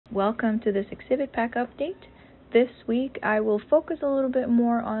Welcome to this exhibit pack update. This week I will focus a little bit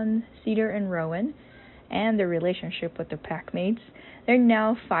more on Cedar and Rowan and their relationship with their packmates. They're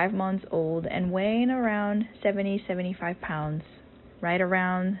now 5 months old and weighing around 70-75 pounds. Right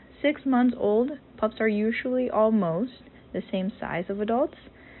around 6 months old, pups are usually almost the same size of adults,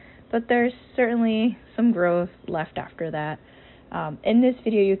 but there's certainly some growth left after that. In this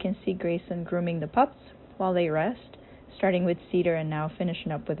video you can see Grayson grooming the pups while they rest, starting with Cedar and now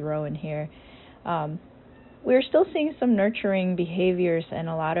finishing up with Rowan here. We're still seeing some nurturing behaviors and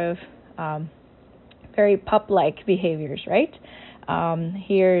a lot of very pup-like behaviors, right?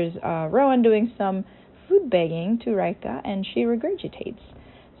 Here's Rowan doing some food begging to Rika, and she regurgitates.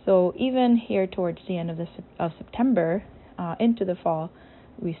 So even here towards the end of September into the fall,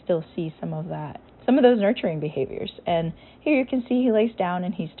 we still see some of those nurturing behaviors. And here you can see he lays down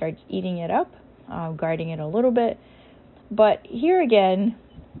and he starts eating it up, guarding it a little bit. But here again,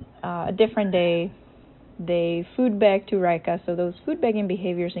 a different day, they food beg to Rika. So those food begging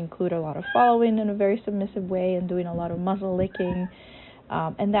behaviors include a lot of following in a very submissive way and doing a lot of muzzle licking.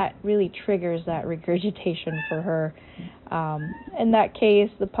 And that really triggers that regurgitation for her. In that case,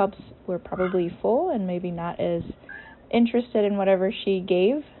 the pups were probably full and maybe not as interested in whatever she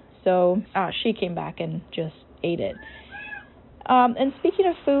gave. So she came back and just ate it. And speaking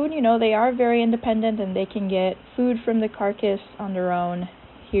of food, they are very independent and they can get food from the carcass on their own.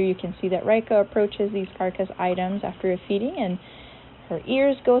 Here you can see that Rika approaches these carcass items after a feeding and her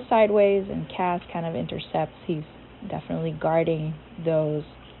ears go sideways and Cass kind of intercepts. He's definitely guarding those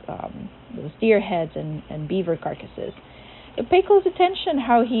deer heads and beaver carcasses. But pay close attention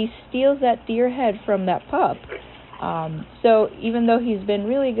how he steals that deer head from that pup. So even though he's been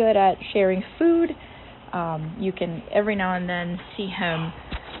really good at sharing food, you can every now and then see him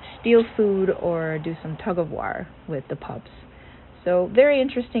steal food or do some tug-of-war with the pups. So very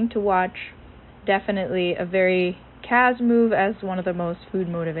interesting to watch. Definitely a very Kaz move as one of the most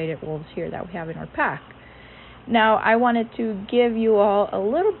food-motivated wolves here that we have in our pack. Now, I wanted to give you all a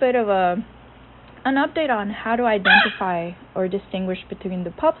little bit of an update on how to identify or distinguish between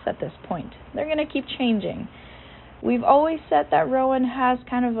the pups at this point. They're going to keep changing. We've always said that Rowan has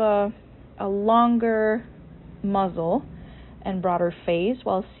kind of a longer muzzle and broader face,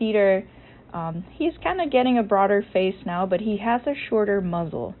 while Cedar, he's kind of getting a broader face now, but he has a shorter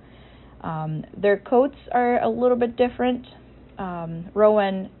muzzle. Their coats are a little bit different.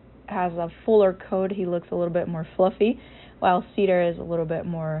 Rowan has a fuller coat. He looks a little bit more fluffy, while Cedar is a little bit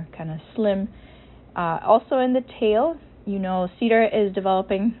more kind of slim. Also in the tail, Cedar is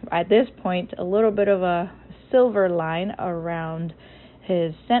developing at this point a little bit of a silver line around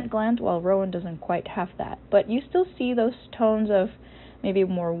his scent gland, while Rowan doesn't quite have that. But you still see those tones of maybe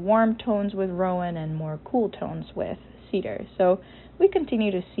more warm tones with Rowan and more cool tones with Cedar. So we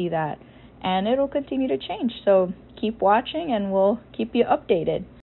continue to see that, and it'll continue to change. So keep watching and we'll keep you updated.